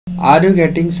Are you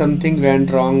getting something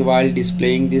went wrong while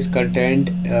displaying this content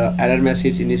error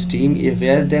message in Steam? If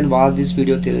yes, then watch this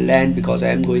video till end because I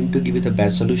am going to give you the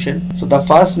best solution. So the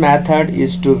first method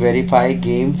is to verify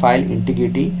game file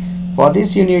integrity. For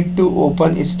this you need to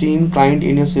open Steam client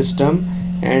in your system,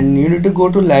 and you need to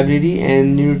go to library,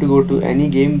 and you need to go to any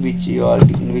game which you are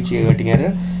getting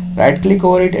error. Right click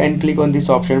over it and click on this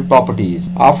option properties.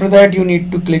 After that you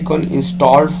need to click on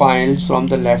installed files from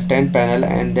the left hand panel,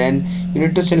 and then you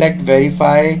need to select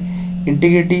verify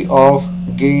integrity of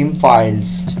game files.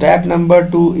 Step number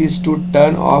 2 is to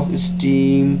turn off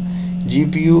Steam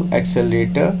GPU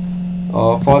accelerator.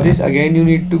 For this again you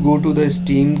need to go to the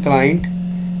Steam client,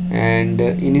 and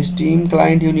in Steam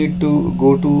client you need to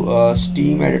go to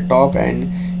Steam at the top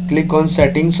and click on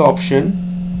settings option.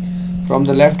 From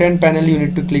the left hand panel you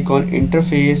need to click on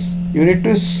interface. You need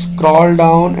to scroll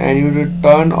down and you need to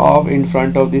turn off in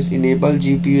front of this enable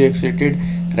GPU accelerated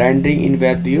rendering in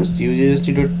web views. You just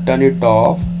need to turn it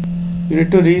off. You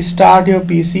need to restart your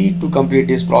PC to complete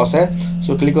this process,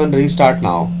 so click on restart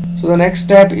now. So the next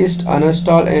step is to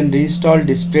uninstall and reinstall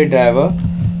display driver.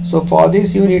 So for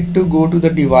this you need to go to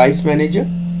the device manager.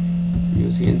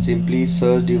 You can simply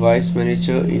search device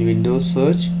manager in Windows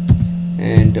search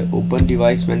and open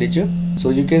device manager. So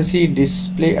you can see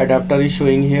display adapter is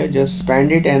showing here. Just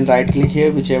expand it and right click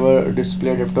here whichever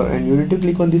display adapter, and you need to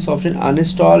click on this option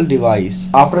uninstall device.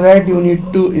 After that you need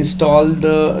to install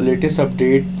the latest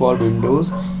update for Windows.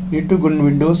 You need to go to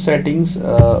Windows settings.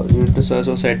 You need to search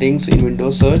for settings in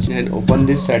Windows search and open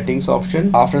this settings option.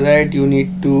 After that you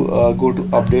need to go to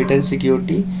update and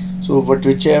security. So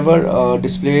whichever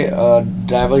display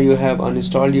driver you have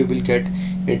uninstalled, you will get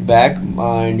it back,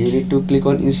 and you need to click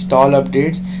on install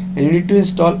updates, and you need to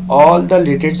install all the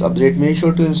latest update. Make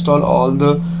sure to install all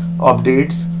the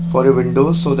updates for your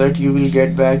Windows so that you will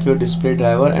get back your display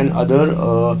driver and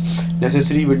other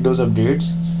necessary Windows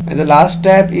updates. And the last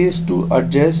step is to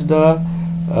adjust the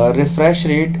refresh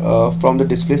rate from the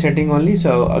display setting only.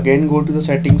 So again go to the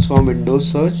settings from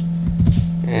Windows search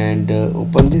and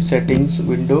open the settings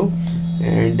window,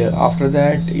 and after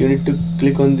that you need to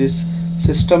click on this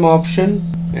system option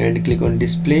and click on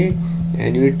display,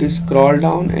 and you need to scroll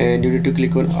down and you need to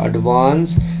click on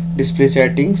advanced display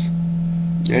settings,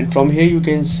 and from here you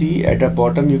can see at the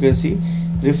bottom you can see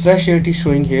refresh rate is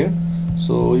showing here.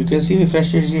 So you can see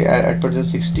refresh rate is at present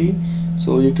 60,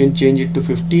 so you can change it to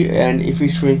 50, and if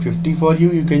it's showing 50 for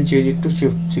you, you can change it to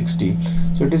 60.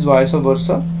 So it is vice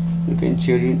versa. You can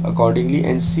change it accordingly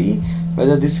and see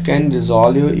whether this can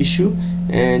resolve your issue.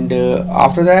 And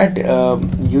after that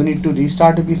you need to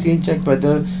restart the PC and check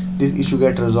whether this issue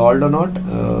get resolved or not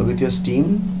with your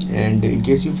Steam. And in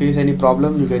case you face any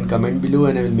problem, you can comment below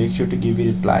and I will make sure to give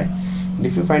you reply. And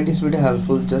if you find this video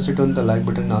helpful, just hit on the like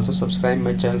button and also subscribe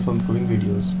my channel for upcoming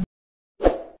videos.